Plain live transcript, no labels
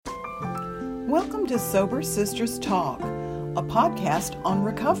Welcome to Sober Sisters Talk, a podcast on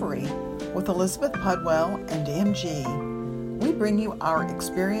recovery with Elizabeth Pudwell and MG. We bring you our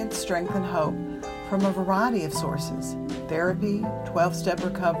experience, strength, and hope from a variety of sources: therapy, 12-step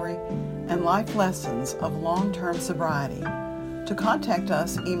recovery, and life lessons of long-term sobriety. To contact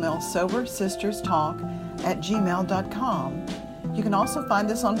us, email sobersisterstalk@gmail.com. You can also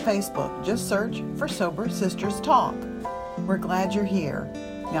find us on Facebook. Just search for Sober Sisters Talk. We're glad you're here.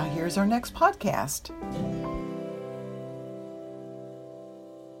 Now here's our next podcast.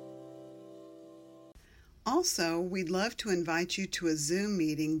 Also, we'd love to invite you to a Zoom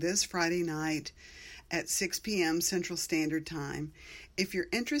meeting this Friday night at 6 p.m. Central Standard Time. If you're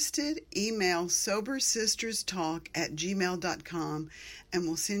interested, email sobersisterstalk@gmail.com and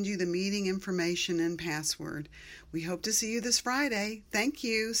we'll send you the meeting information and password. We hope to see you this Friday. Thank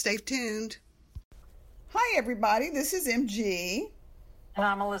you. Stay tuned. Hi, everybody. This is MG. And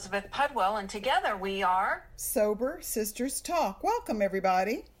I'm Elizabeth Pudwell, and together we are Sober Sisters Talk. Welcome,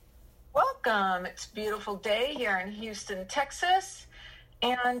 everybody. Welcome. It's a beautiful day here in Houston, Texas.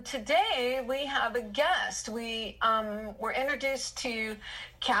 And today we have a guest. We were introduced to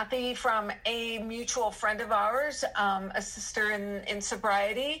Kathy from a mutual friend of ours, a sister in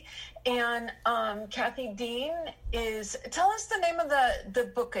sobriety. And Kathy Dean tell us the name of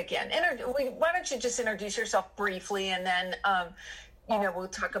the book again. Why don't you just introduce yourself briefly, and then we'll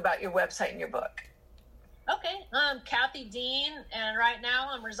talk about your website and your book. Okay, I'm Kathy Dean, and right now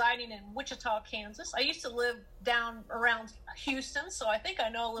I'm residing in Wichita, Kansas. I used to live down around Houston, so I think I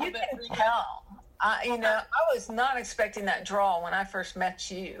know a little bit. You can tell. I was not expecting that draw when I first met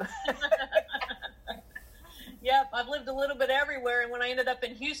you. Yep, I've lived a little bit everywhere, and when I ended up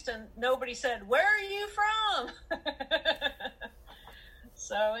in Houston, nobody said, "Where are you from?"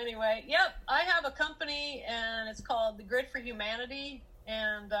 So anyway, yep, I have a company, and it's called The Grid for Humanity.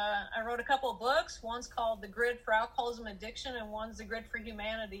 And I wrote a couple of books. One's called The Grid for Alcoholism Addiction, and one's The Grid for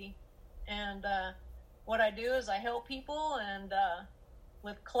Humanity. And what I do is I help people and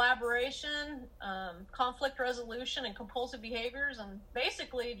with collaboration, conflict resolution, and compulsive behaviors, and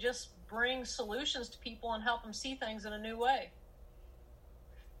basically just bring solutions to people and help them see things in a new way.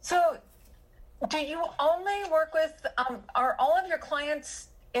 So do you only work with, are all of your clients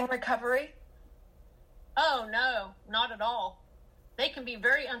in recovery? Oh, no, not at all. They can be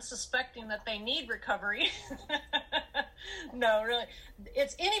very unsuspecting that they need recovery. No, really.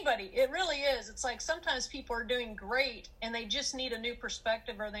 It's anybody. It really is. It's like sometimes people are doing great and they just need a new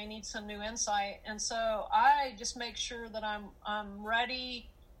perspective or they need some new insight. And so I just make sure that I'm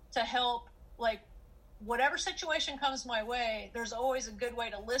ready to help, like whatever situation comes my way, there's always a good way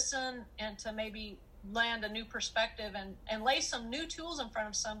to listen and to maybe land a new perspective and lay some new tools in front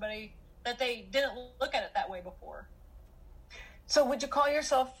of somebody that they didn't look at it that way before. So would you call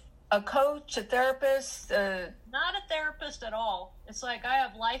yourself a coach, a therapist? Not a therapist at all. It's like I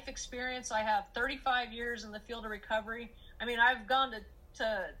have life experience. I have 35 years in the field of recovery. I mean, I've gone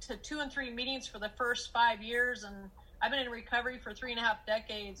to 2 and 3 meetings for the first 5 years, and I've been in recovery for 3.5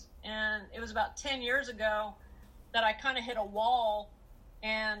 decades. And it was about 10 years ago that I kind of hit a wall,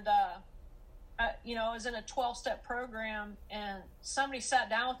 and I was in a 12-step program, and somebody sat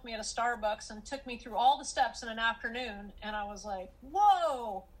down with me at a Starbucks and took me through all the steps in an afternoon. And I was like,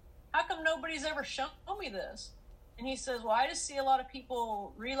 whoa, how come nobody's ever shown me this? And he says, well, I just see a lot of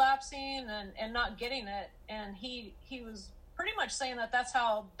people relapsing and not getting it. And he was pretty much saying that that's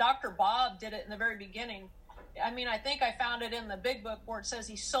how Dr. Bob did it in the very beginning. I mean, I think I found it in the big book where it says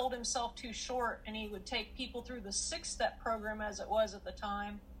he sold himself too short and he would take people through the 6-step program as it was at the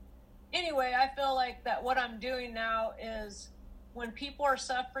time. Anyway, I feel like that what I'm doing now is when people are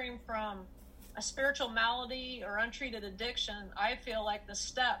suffering from a spiritual malady or untreated addiction, I feel like the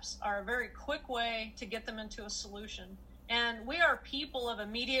steps are a very quick way to get them into a solution. And we are people of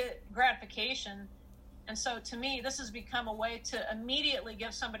immediate gratification. And so to me, this has become a way to immediately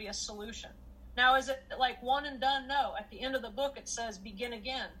give somebody a solution. Now, is it like one and done? No. At the end of the book, it says begin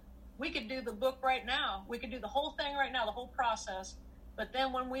again. We could do the book right now. We could do the whole thing right now, the whole process. But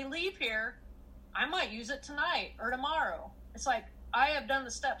then when we leave here, I might use it tonight or tomorrow. It's like I have done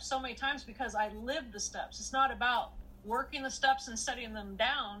the steps so many times because I lived the steps. It's not about working the steps and setting them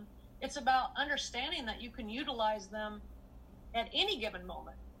down. It's about understanding that you can utilize them at any given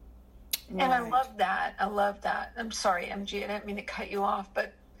moment. Right. And I love that. I'm sorry, MG, I didn't mean to cut you off,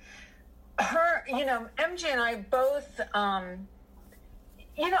 but MG and I both,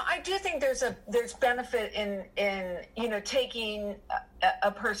 I do think there's benefit in taking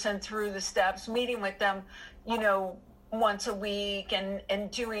a person through the steps, meeting with them, once a week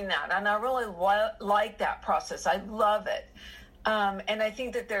and doing that. And I really like that process. I love it. And I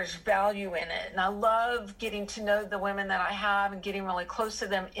think that there's value in it. And I love getting to know the women that I have and getting really close to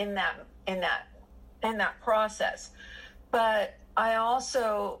them in that process. But I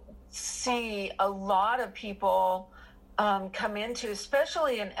also see a lot of people come into,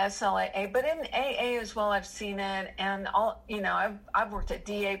 especially in SLAA, but in AA as well. I've seen it, and I've worked at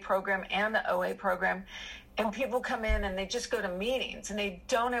DA program and the OA program, and people come in and they just go to meetings and they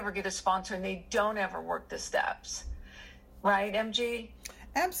don't ever get a sponsor and they don't ever work the steps. Right, MG?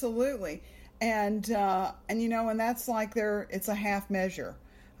 Absolutely. And that's like it's a half measure,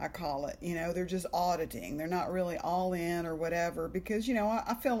 I call it. They're just auditing. They're not really all in or whatever, because,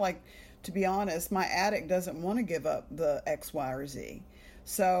 I feel like, to be honest, my addict doesn't want to give up the X, Y, or Z.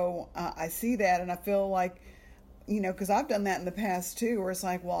 So I see that, and I feel like, because I've done that in the past too, where it's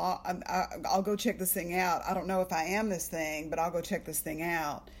like, well, I'll go check this thing out. I don't know if I am this thing, but I'll go check this thing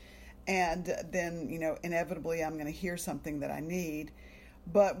out. And then, inevitably I'm going to hear something that I need.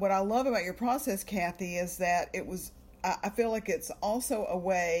 But what I love about your process, Kathy, is that I feel like it's also a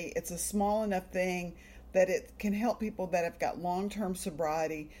way, it's a small enough thing that it can help people that have got long-term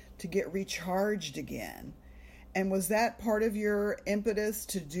sobriety to get recharged again. And was that part of your impetus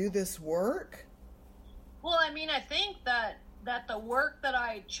to do this work? Well, I think that the work that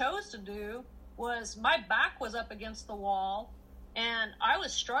I chose to do was, my back was up against the wall. And I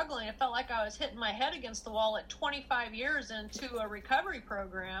was struggling. It felt like I was hitting my head against the wall at 25 years into a recovery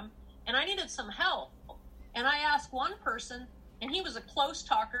program, and I needed some help. And I asked one person, and he was a close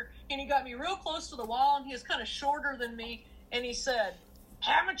talker, and he got me real close to the wall, and he was kind of shorter than me, and he said,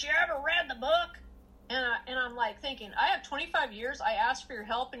 "Haven't you ever read the book?" And I'm like thinking, I have 25 years, I asked for your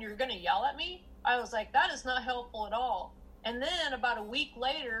help, and you're going to yell at me? I was like, that is not helpful at all. And then about a week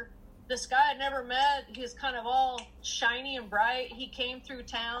later, this guy I'd never met, he was kind of all shiny and bright. He came through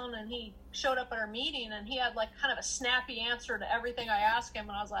town and he showed up at our meeting, and he had like kind of a snappy answer to everything I asked him.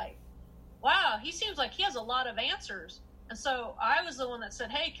 And I was like, wow, he seems like he has a lot of answers. And so I was the one that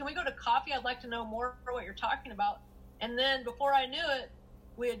said, hey, can we go to coffee? I'd like to know more what you're talking about. And then before I knew it,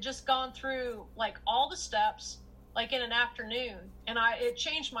 we had just gone through like all the steps, like in an afternoon, and it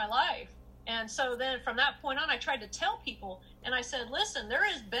changed my life. And so then from that point on, I tried to tell people, and I said, listen, there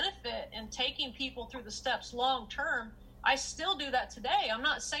is benefit in taking people through the steps long term. I still do that today. I'm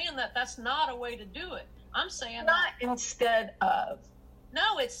not saying that that's not a way to do it. I'm saying not that instead of.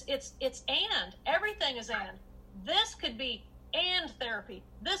 No, it's and. Everything is and. This could be and therapy.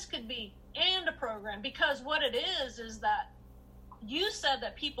 This could be and a program, because what it is that you said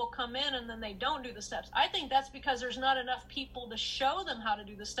that people come in and then they don't do the steps. I think that's because there's not enough people to show them how to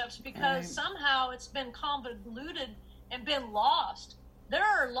do the steps, because somehow it's been convoluted and been lost. There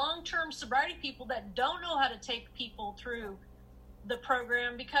are long-term sobriety people that don't know how to take people through the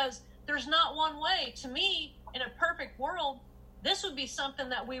program because there's not one way. To me, in a perfect world, this would be something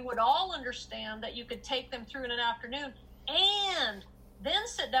that we would all understand, that you could take them through in an afternoon and then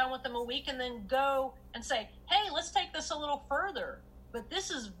sit down with them a week and then go and say, hey, let's take this a little further. But this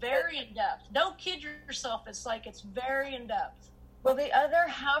is very in-depth. Don't kid yourself. It's very in-depth. Well, the other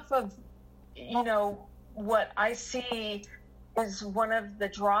half of, what I see is one of the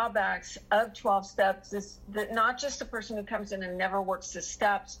drawbacks of 12 steps is that not just the person who comes in and never works the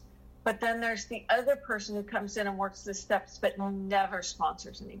steps, but then there's the other person who comes in and works the steps but never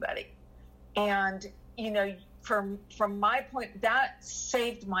sponsors anybody. And, from my point, that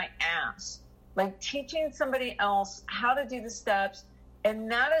saved my ass. Like teaching somebody else how to do the steps.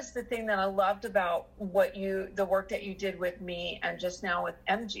 And that is the thing that I loved about the work that you did with me and just now with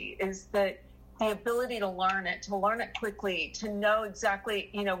MG, is that the ability to learn it quickly, to know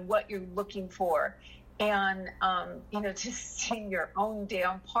exactly, what you're looking for, and, to see your own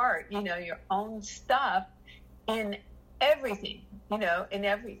damn part, your own stuff in everything, in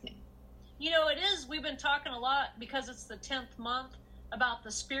everything. It is, we've been talking a lot, because it's the 10th month, about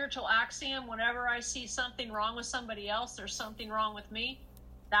the spiritual axiom. Whenever I see something wrong with somebody else, there's something wrong with me.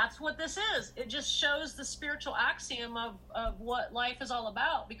 That's what this is. It just shows the spiritual axiom of what life is all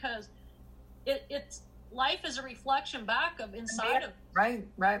about, because it's life is a reflection back of inside of. Right.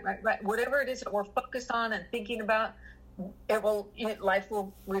 Whatever it is that we're focused on and thinking about, life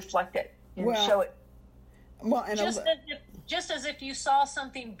will reflect it and show it. Well, and just as if you saw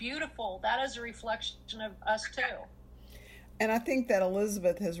something beautiful, that is a reflection of us too. And I think that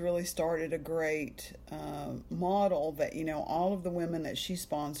Elizabeth has really started a great model that, all of the women that she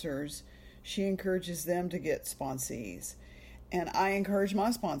sponsors, she encourages them to get sponsees. And I encourage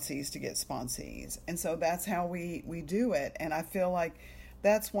my sponsees to get sponsees. And so that's how we do it. And I feel like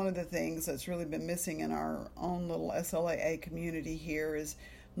that's one of the things that's really been missing in our own little SLAA community here, is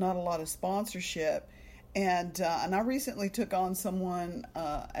not a lot of sponsorship. And I recently took on someone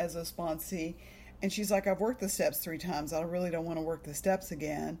as a sponsee, and she's like, I've worked the steps 3 times. I really don't want to work the steps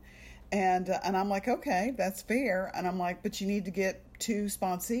again. And I'm like, okay, that's fair. And I'm like, but you need to get 2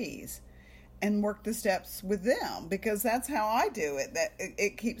 sponsees and work the steps with them, because that's how I do it. That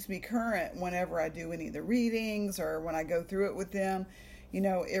it keeps me current whenever I do any of the readings or when I go through it with them. You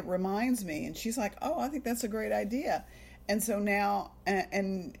know, it reminds me. And she's like, oh, I think that's a great idea. And so now,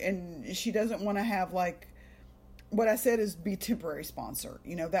 and she doesn't want to have, like, what I said is be temporary sponsor.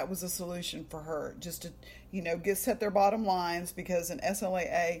 You know, that was a solution for her, just to, you know, set their bottom lines, because in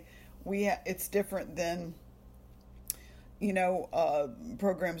SLAA, it's different than, you know,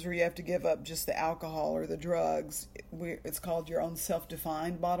 programs where you have to give up just the alcohol or the drugs. It's called your own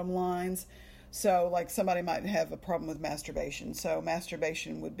self-defined bottom lines. So, like, somebody might have a problem with masturbation. So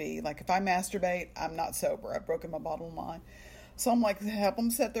masturbation would be, like, if I masturbate, I'm not sober. I've broken my bottom line. So I'm like, help them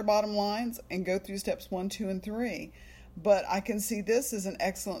set their bottom lines and go through steps 1, 2, and 3. But I can see this as an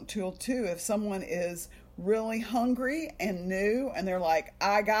excellent tool, too. If someone is really hungry and new and they're like,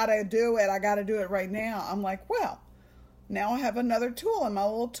 I got to do it right now. I'm like, well, now I have another tool in my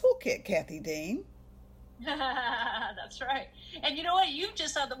little toolkit, Kathy Dean. That's right. And you know what? You've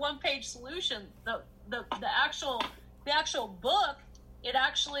just had the one-page solution. The actual book, it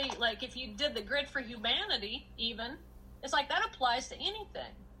actually, like, if you did the Grid for Humanity, even, it's like that applies to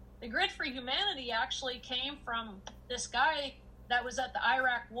anything. The Grid for Humanity actually came from this guy that was at the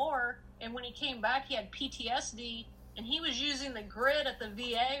Iraq War, and when he came back, he had PTSD, and he was using the grid at the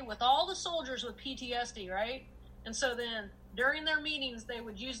VA with all the soldiers with PTSD, right? And so then during their meetings, they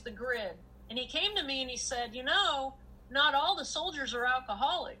would use the grid. And he came to me and he said, you know, not all the soldiers are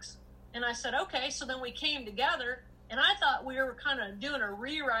alcoholics. And I said, okay. So then we came together, and I thought we were kind of doing a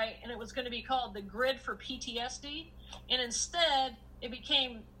rewrite, and it was going to be called the Grid for PTSD. And instead, it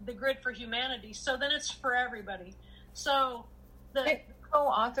became the Grid for Humanity. So then it's for everybody. So you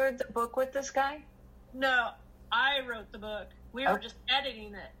co-authored the book with this guy? No, I wrote the book. We were just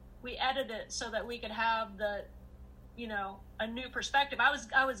editing it. We edited it so that we could have the, you know, a new perspective. I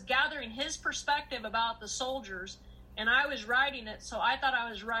was gathering his perspective about the soldiers, and I was writing it. So I thought I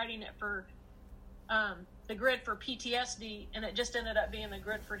was writing it for the Grid for PTSD, and it just ended up being the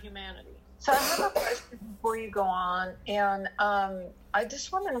Grid for Humanity. So I have a question before you go on, and I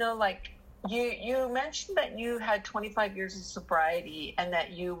just want to know, like, you mentioned that you had 25 years of sobriety and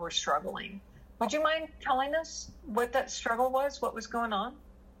that you were struggling. Would you mind telling us what that struggle was? What was going on?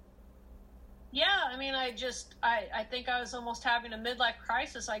 Yeah, I mean, I think I was almost having a midlife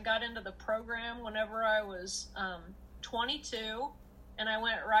crisis. I got into the program whenever I was 22, and I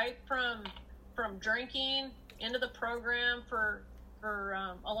went right from drinking into the program for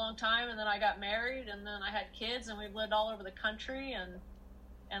a long time, and then I got married, and then I had kids, and we've lived all over the country, and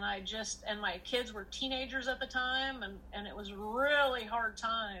my kids were teenagers at the time, and it was a really hard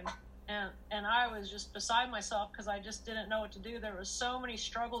time, and I was just beside myself because I just didn't know what to do. There was so many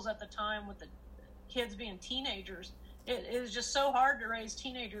struggles at the time with the kids being teenagers. It was just so hard to raise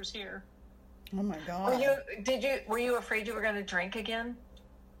teenagers here. Oh my God. Were you afraid you were going to drink again?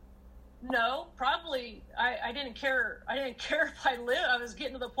 No, probably. I didn't care. I didn't care if I lived. I was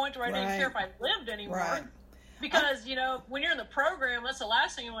getting to the point where I didn't care if I lived anymore. Right. Because, you know, when you're in the program, that's the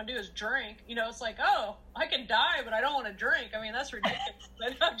last thing you want to do is drink. You know, it's like, oh, I can die, but I don't want to drink. I mean, that's ridiculous.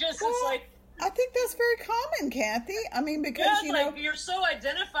 It's like, I think that's very common, Kathy. I mean, because, you know, you're so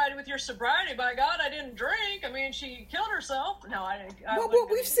identified with your sobriety. By God, I didn't drink. I mean, she killed herself. No, I didn't. Well,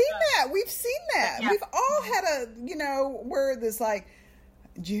 we've seen that. We've seen that. Yeah. We've all had where this, like,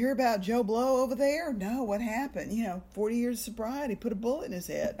 did you hear about Joe Blow over there? No, what happened? 40 years of sobriety, put a bullet in his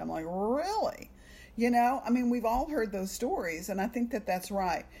head. I'm like, really? I mean, we've all heard those stories, and I think that that's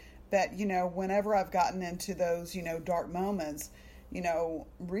right. That, whenever I've gotten into those, dark moments,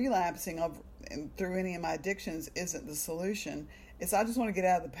 relapsing through any of my addictions isn't the solution. I just want to get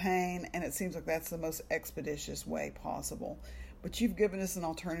out of the pain, and it seems like that's the most expeditious way possible. But you've given us an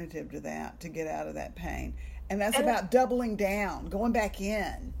alternative to that, to get out of that pain. And that's about doubling down, going back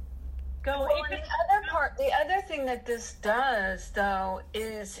in. The other thing that this does, though,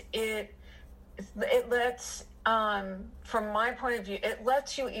 is it lets, from my point of view, it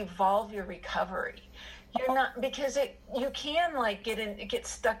lets you evolve your recovery. You're not, because you can get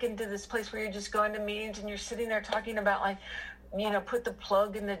stuck into this place where you're just going to meetings and you're sitting there talking about put the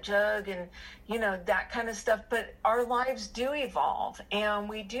plug in the jug and, that kind of stuff. But our lives do evolve and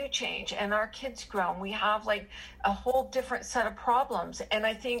we do change and our kids grow and we have a whole different set of problems. And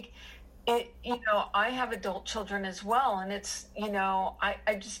I think I have adult children as well. And it's,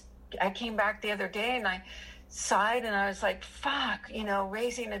 I came back the other day and I side, and I was like, fuck,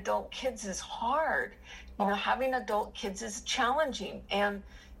 raising adult kids is hard. Having adult kids is challenging, and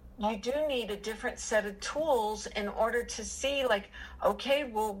you do need a different set of tools in order to see, like, okay,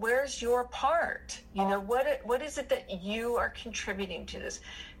 well, where's your part? What is it that you are contributing to this?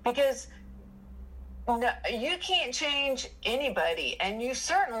 Because you can't change anybody, and you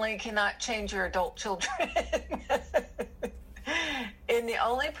certainly cannot change your adult children. And the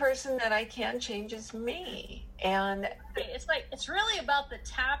only person that I can change is me. And it's really about the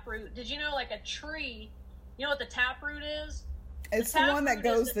taproot. Did you know, like a tree, you know what the taproot is? It's the one that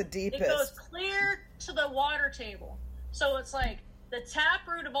goes the deepest. It goes clear to the water table. So it's like the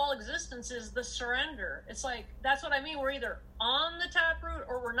taproot of all existence is the surrender. It's like, that's what I mean. We're either on the taproot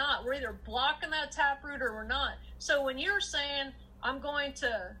or we're not. We're either blocking that taproot or we're not. So when you're saying, I'm going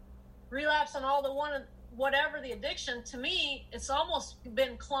to relapse on all the whatever the addiction, to me, it's almost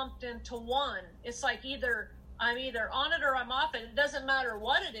been clumped into one. It's like I'm either on it or I'm off it. It doesn't matter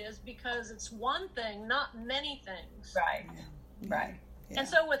what it is, because it's one thing, not many things. Right. Right. Yeah. And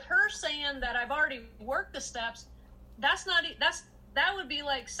so with her saying that I've already worked the steps, that would be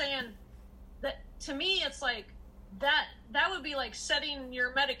like saying that, to me, it's like that would be like setting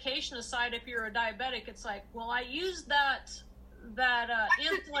your medication aside if you're a diabetic. It's like, well, I used that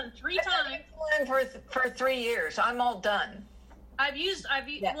insulin 3 times. Insulin for 3 years. I'm all done.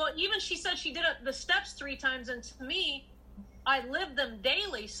 Yeah. Well, even she said she did the steps 3 times, and to me, I live them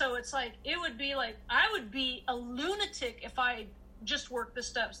daily. So it's like, it would be like, I would be a lunatic if I just worked the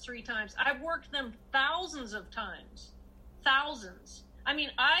steps 3 times. I've worked them thousands of times. Thousands. I mean,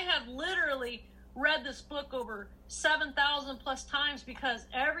 I have literally read this book over 7,000 plus times, because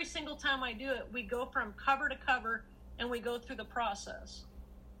every single time I do it, we go from cover to cover and we go through the process.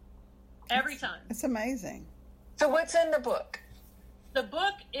 Every time. It's amazing. So what's in the book? The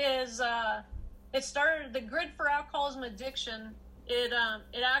book is, it started, the Grid for Alcoholism Addiction. It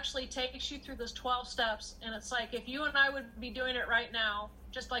actually takes you through those 12 steps. And it's like, if you and I would be doing it right now,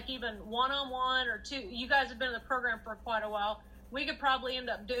 just like even one-on-one or 2, you guys have been in the program for quite a while, we could probably end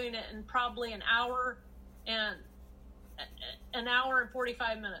up doing it in probably an hour and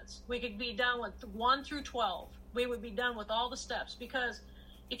 45 minutes. We could be done with 1 through 12. We would be done with all the steps, because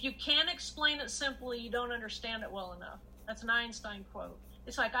if you can't explain it simply, you don't understand it well enough. That's an Einstein quote.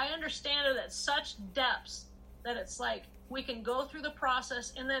 It's like, I understand it at such depths that it's like, we can go through the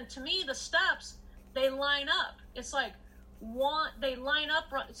process. And then to me, the steps, they line up. It's like they line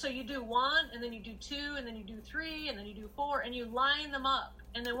up. So you do 1, and then you do 2, and then you do 3, and then you do 4, and you line them up.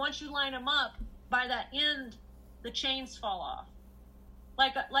 And then once you line them up, by that end, the chains fall off.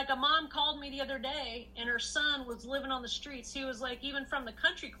 Like a mom called me the other day, and her son was living on the streets. He was like, even from the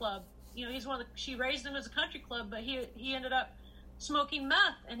country club, she raised him as a country club, but he ended up smoking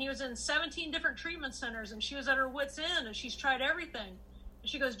meth, and he was in 17 different treatment centers, and she was at her wit's end, and she's tried everything. And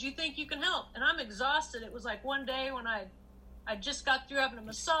she goes, do you think you can help? And I'm exhausted. It was like one day when I just got through having a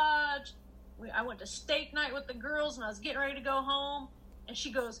massage. I went to steak night with the girls, and I was getting ready to go home. And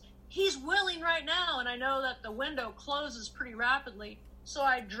she goes, he's willing right now. And I know that the window closes pretty rapidly. So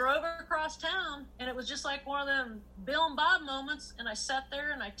I drove across town, and it was just like one of them Bill and Bob moments. And I sat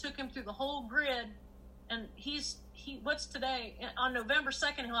there, and I took him through the whole grid. And what's today? On November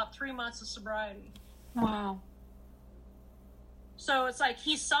 2nd, he'll have 3 months of sobriety. Wow. So it's like,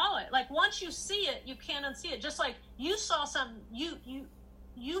 he saw it. Like, once you see it, you can't unsee it. Just like you saw something,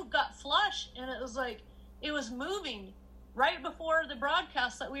 you got flush, and it was like, it was moving. Right before the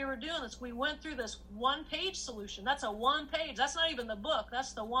broadcast that we were doing this, we went through this 1-page solution. That's a 1 page. That's not even the book.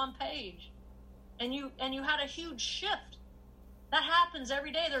 That's the 1 page. And you had a huge shift. That happens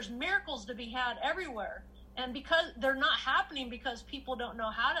every day. There's miracles to be had everywhere. And because they're not happening, because people don't know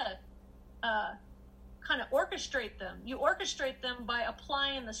how to kind of orchestrate them. You orchestrate them by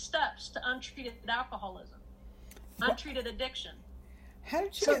applying the steps to untreated alcoholism, untreated addiction. How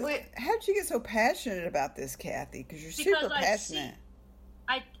did you get so passionate about this, Kathy? Because you're super passionate.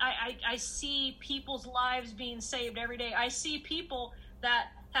 I see people's lives being saved every day. I see people that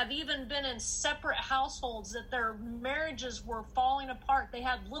have even been in separate households, that their marriages were falling apart. They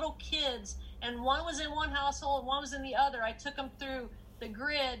had little kids, and one was in one household and one was in the other. I took him through the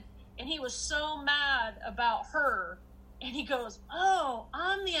grid, and he was so mad about her. And he goes, oh,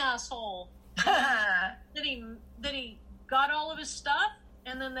 I'm the asshole. Then he got all of his stuff,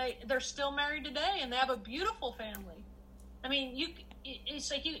 and then they're still married today, and they have a beautiful family. I mean,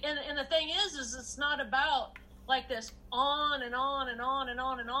 it's like and the thing is it's not about like this on and on and on and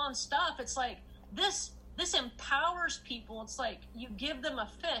on and on stuff. It's like this empowers people. It's like you give them a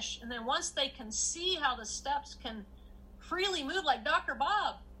fish, and then once they can see how the steps can freely move, like Dr.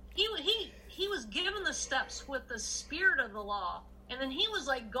 Bob, he was given the steps with the spirit of the law, and then he was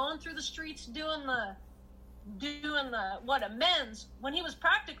like going through the streets doing the amends when he was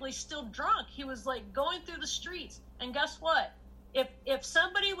practically still drunk. He was like going through the streets, and guess what? If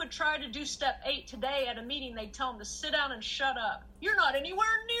somebody would try to do step 8 today at a meeting, they'd tell him to sit down and shut up. You're not anywhere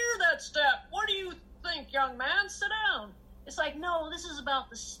near that step. What do you think, young man? Sit down. It's like, no, this is about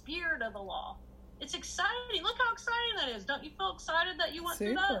the spirit of the law. It's exciting. Look how exciting that is. Don't you feel excited that you went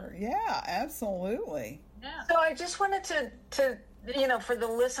through that? Super. Yeah, absolutely. Yeah. So I just wanted to for the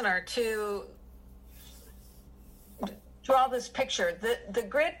listener to draw this picture. The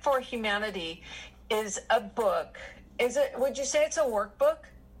Grid for Humanity is a book. Would you say it's a workbook?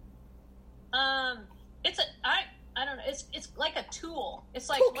 I don't know. It's like a tool. It's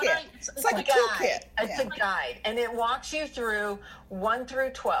like it's like a toolkit. It's a guide, and it walks you through 1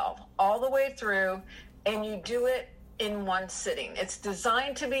 through 12, all the way through, and you do it in one sitting. It's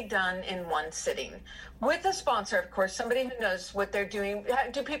designed to be done in one sitting with a sponsor, of course, somebody who knows what they're doing.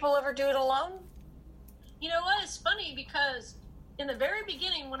 Do people ever do it alone? You know what? It's funny because in the very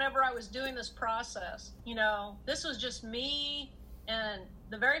beginning, whenever I was doing this process, this was just me, and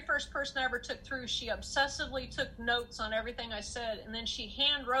the very first person I ever took through, she obsessively took notes on everything I said, and then she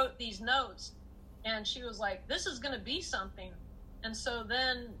hand wrote these notes, and she was like, this is going to be something. And so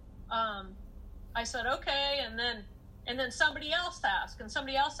then I said, okay, and then somebody else asked, and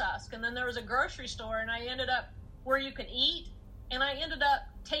somebody else asked, and then there was a grocery store, and I ended up where you can eat, and I ended up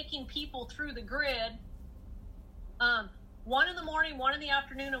taking people through the grid, 1 in the morning, 1 in the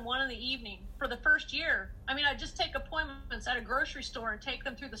afternoon, and 1 in the evening for the first year. I mean, I just take appointments at a grocery store and take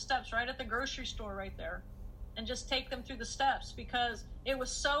them through the steps right at the grocery store right there, and just take them through the steps because it was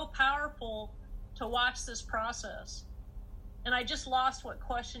so powerful to watch this process. And I just lost what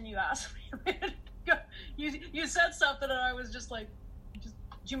question you asked me. You said something and I was just like, do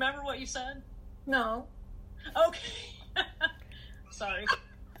you remember what you said? No. Okay. Sorry.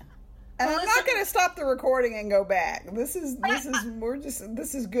 And I'm not going to stop the recording and go back. This is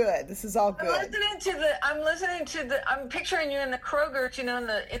good. This is all good. I'm picturing you in the Kroger's,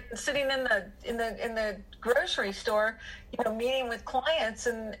 sitting in the grocery store, meeting with clients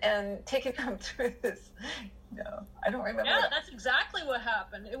and taking them through this. No, I don't remember. Yeah, that's exactly what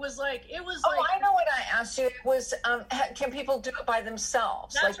happened. It was like. Oh, I know what I asked you. It was, can people do it by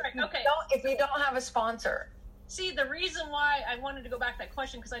themselves? That's right. Okay. If you don't have a sponsor. See, the reason why I wanted to go back to that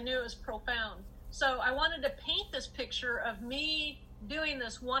question, because I knew it was profound. So I wanted to paint this picture of me doing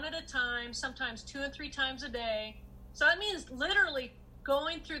this 1 at a time, sometimes 2 and 3 times a day. So that means literally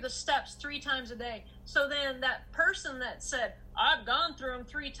going through the steps 3 times a day. So then that person that said, I've gone through them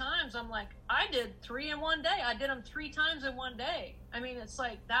 3 times, I'm like, I did 3 in 1 day. I did them 3 times in 1 day. I mean, it's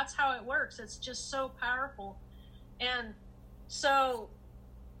like, that's how it works. It's just so powerful. And so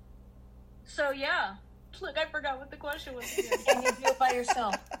yeah. Look, I forgot what the question was again. Can you do it by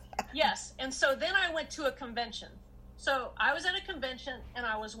yourself? Yes. And so then I went to a convention. So I was at a convention and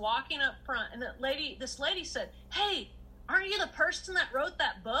I was walking up front, and this lady said, hey, aren't you the person that wrote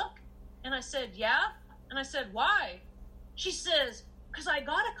that book? And I said, yeah. And I said, why? She says, because I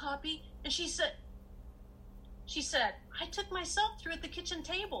got a copy. And she said, I took myself through at the kitchen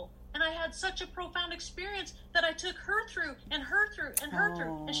table. And I had such a profound experience that I took her through and her through and her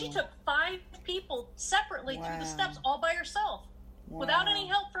through. And she took 5 people separately through the steps all by herself without any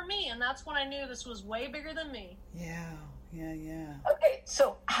help from me. And that's when I knew this was way bigger than me. Yeah. Okay,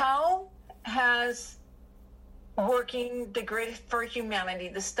 so how has working the Grid for Humanity,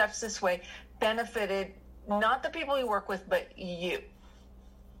 the steps this way, benefited not the people you work with, but you?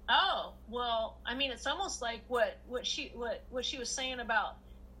 Oh, well, I mean, it's almost like what she was saying about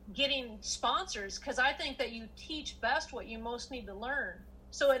getting sponsors, because I think that you teach best what you most need to learn.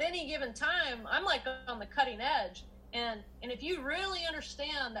 So at any given time, I'm like on the cutting edge, and if you really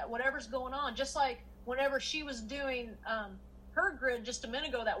understand that whatever's going on, just like whenever she was doing her grid just a minute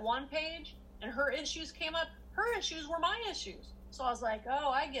ago, that 1 page, and her issues came up, her issues were my issues. So I was like, oh,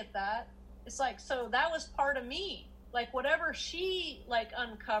 I get that. It's like, so that was part of me. Like whatever she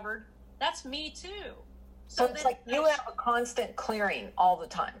uncovered, that's me too. So it's like you have a constant clearing all the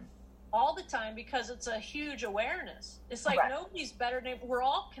time. All the time, because it's a huge awareness. It's like nobody's better than, we're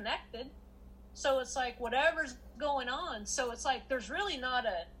all connected. So it's like whatever's going on. So it's like there's really not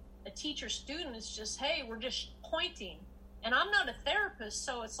a teacher student. It's just, hey, we're just pointing. And I'm not a therapist,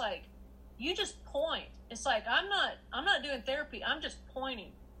 so it's like you just point. It's like I'm not doing therapy. I'm just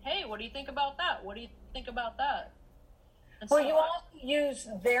pointing. Hey, what do you think about that? What do you think about that? And well, you also use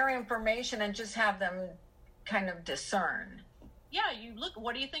their information and just have them kind of discern. Yeah, you look,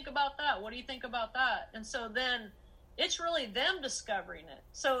 what do you think about that? What do you think about that? And so then it's really them discovering it.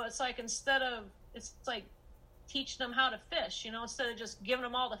 So it's like, it's like teaching them how to fish, instead of just giving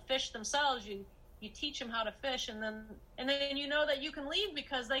them all the fish themselves, you teach them how to fish, and then you know that you can leave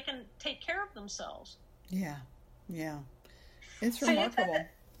because they can take care of themselves. Yeah. It's remarkable.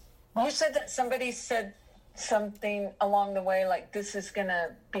 You said that somebody said something along the way, like this is going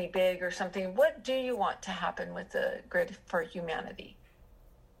to be big or something. What do you want to happen with the Grid for Humanity?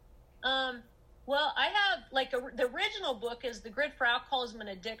 Well, I have, the original book is The Grid for Alcoholism and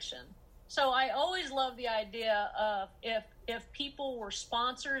Addiction. So I always love the idea of if people were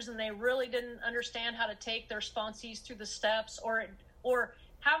sponsors and they really didn't understand how to take their sponsees through the steps, or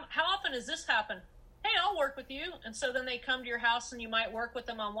how often does this happen? Hey, I'll work with you. And so then they come to your house and you might work with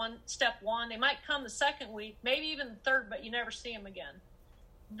them on step one. They might come the second week, maybe even the third, but you never see them again.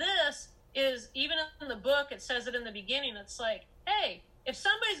 This is, even in the book, it says it in the beginning. It's like, hey, if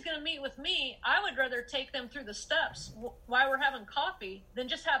somebody's going to meet with me, I would rather take them through the steps while we're having coffee than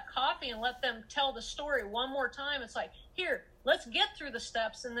just have coffee and let them tell the story one more time. It's like, here, let's get through the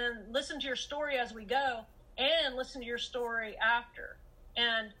steps and then listen to your story as we go, and listen to your story after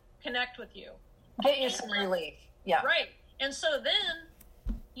and connect with you. Get you some relief. Yeah. Right. And so then,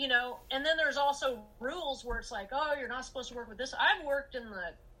 and then there's also rules where it's like, oh, you're not supposed to work with this. I've worked in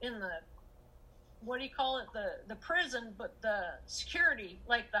the what do you call it? The prison, but the security,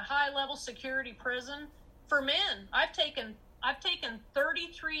 like the high level security prison for men. I've taken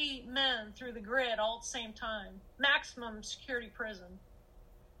 33 men through the Grid all at the same time, maximum security prison,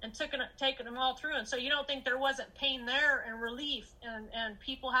 and taken them all through. And so you don't think there wasn't pain there and relief and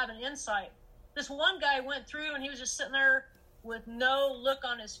people having insight. This one guy went through and he was just sitting there with no look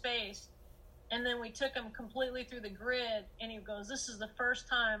on his face. And then we took him completely through the Grid, and he goes, this is the first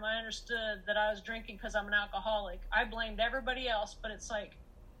time I understood that I was drinking because I'm an alcoholic. I blamed everybody else, but it's like,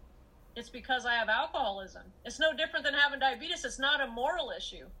 it's because I have alcoholism. It's no different than having diabetes. It's not a moral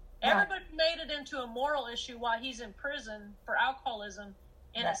issue. Yeah. Everybody made it into a moral issue while he's in prison for alcoholism.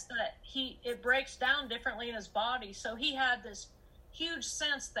 And it's that it breaks down differently in his body. So he had this huge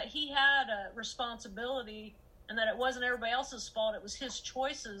sense that he had a responsibility and that it wasn't everybody else's fault. It was his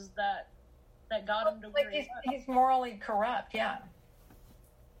choices that got him to where he was. He's morally corrupt, yeah.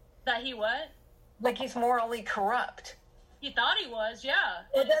 That he what? Like he's morally corrupt. He thought he was, yeah.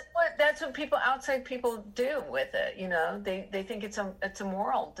 Well, that's what outside people do with it, They think it's a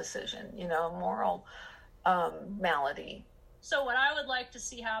moral decision, a moral malady. So what I would like to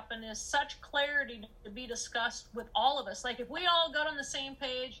see happen is such clarity to be discussed with all of us. Like if we all got on the same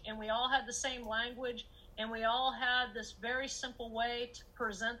page and we all had the same language and we all had this very simple way to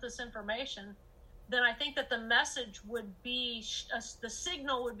present this information, then I think that the message would be, the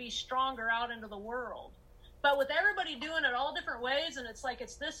signal would be stronger out into the world. But with everybody doing it all different ways, and it's like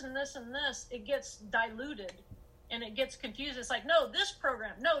it's this and this and this, it gets diluted and it gets confused. It's like, no, this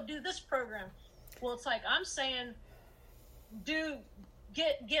program, no, do this program. Well, it's like I'm saying,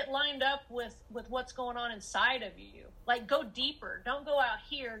 get lined up with what's going on inside of you. Like go deeper. Don't go out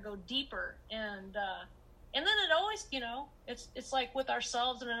here. Go deeper. And then it always, it's like with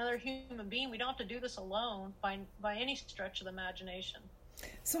ourselves and another human being. We don't have to do this alone by any stretch of the imagination.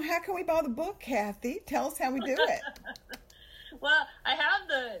 So how can we buy the book, Kathy? Tell us how we do it. Well, I have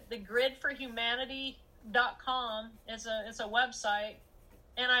the gridforhumanity.com. It's a website.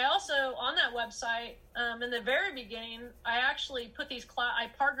 And I also, on that website, in the very beginning, I actually put I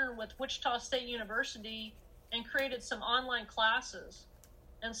partnered with Wichita State University and created some online classes.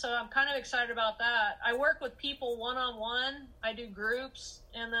 And so I'm kind of excited about that. I work with people one-on-one. I do groups.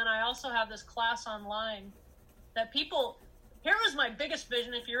 And then I also have this class online that people, here was my biggest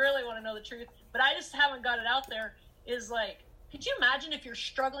vision, if you really want to know the truth, but I just haven't got it out there, is like, could you imagine if you're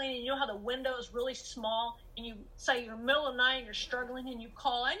struggling and you know how the window is really small and you say you're in the middle of the night and you're struggling and you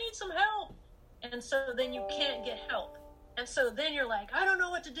call, I need some help. And so then you can't get help. And so then you're like, I don't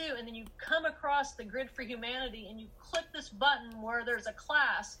know what to do. And then you come across the Grid for Humanity and you click this button where there's a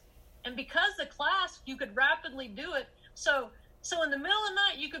class. And because the class, you could rapidly do it. So in the middle of the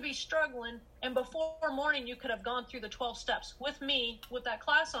night, you could be struggling. And before morning, you could have gone through the 12 steps with me with that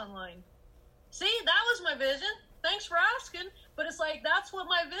class online. See, that was my vision. Thanks for asking. But it's like, that's what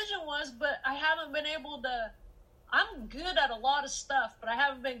my vision was, but I haven't been able to, I'm good at a lot of stuff, but I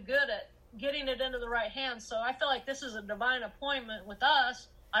haven't been good at getting it into the right hands. So I feel like this is a divine appointment with us.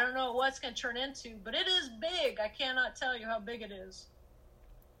 I don't know what it's going to turn into, but it is big. I cannot tell you how big it is.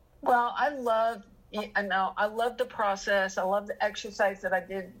 Well, I love the process. I love the exercise that I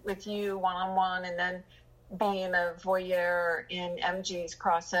did with you one-on-one, and then being a voyeur in MG's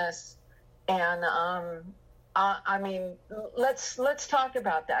process. And, let's talk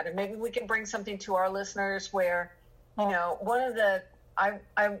about that, and maybe we can bring something to our listeners where you know,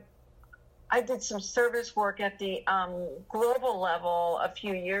 I did some service work at the global level a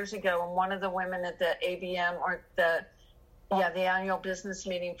few years ago, and one of the women at the ABM, or the annual business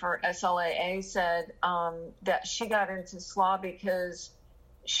meeting for SLAA, said that she got into SLA because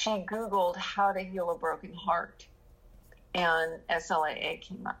she Googled how to heal a broken heart, and SLAA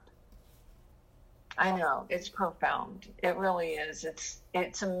came up. I know, it's profound. It really is.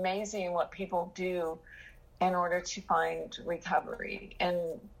 It's amazing what people do in order to find recovery. And,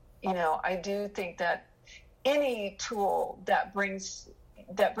 you know, I do think that any tool that brings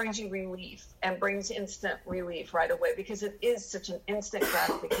you relief and brings instant relief right away, because it is such an instant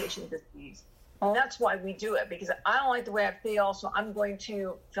gratification disease. And that's why we do it, because I don't like the way I feel, so I'm going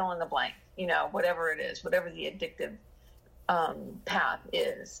to fill in the blank, you know, whatever it is, whatever the addictive path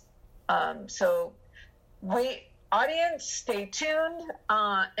is. So audience, stay tuned.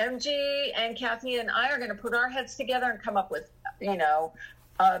 MG and Kathy and I are going to put our heads together and come up with, you know,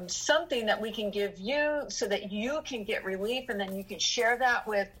 something that we can give you so that you can get relief, and then you can share that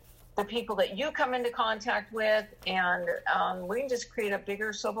with the people that you come into contact with, and we can just create a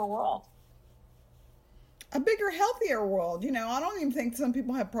bigger, sober world. A bigger, healthier world. You know, I don't even think some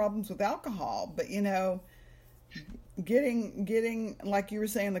people have problems with alcohol, but, you know, getting, like you were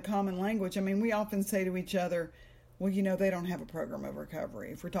saying, the common language. I mean, we often say to each other, well, you know, they don't have a program of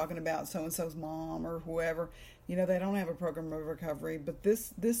recovery. If we're talking about so-and-so's mom or whoever, you know, they don't have a program of recovery. But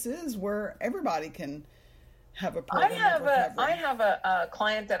this is where everybody can have a program of recovery. I have a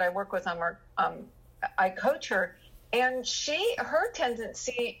client that I work with. I coach her, and her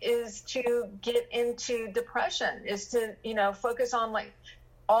tendency is to get into depression, is to, you know, focus on like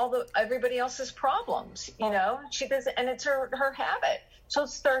everybody else's problems, you know. She does, and it's her habit. She'll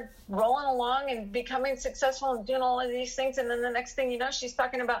start rolling along and becoming successful and doing all of these things, and then the next thing you know, she's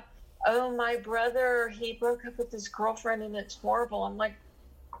talking about, oh, my brother, he broke up with his girlfriend and it's horrible. I'm like,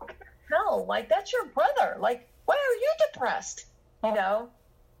 no, like, that's your brother. Like, why are you depressed? You know?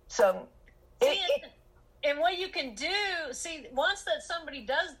 So and what you can do, once that somebody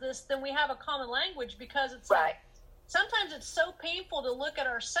does this, then we have a common language, because it's right. Like, sometimes it's so painful to look at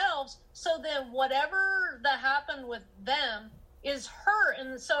ourselves. So then whatever that happened with them is her.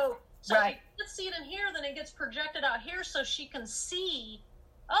 And so right. If you see it in here, then it gets projected out here, so she can see,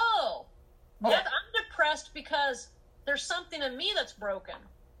 oh, yeah. I'm depressed because there's something in me that's broken.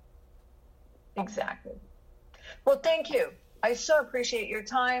 Exactly. Well, thank you. I so appreciate your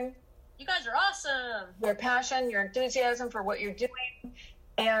time. You guys are awesome. Your passion, your enthusiasm for what you're doing.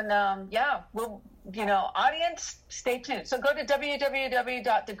 And we'll, you know, audience, stay tuned. So go to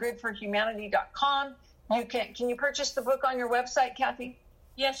www.thegridforhumanity.com. Can you purchase the book on your website, Kathy?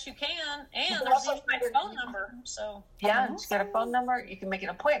 Yes, you can. And there's even my phone number. So yeah, it's got a phone number. You can make an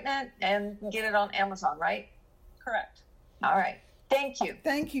appointment and get it on Amazon, right? Correct. All right. Thank you.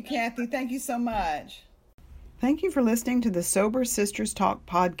 Thank you, Kathy. Thank you so much. Thank you for listening to the Sober Sisters Talk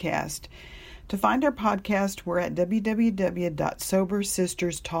podcast. To find our podcast, we're at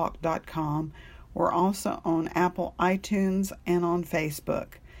www.sobersisterstalk.com. We're also on Apple iTunes and on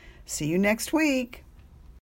Facebook. See you next week.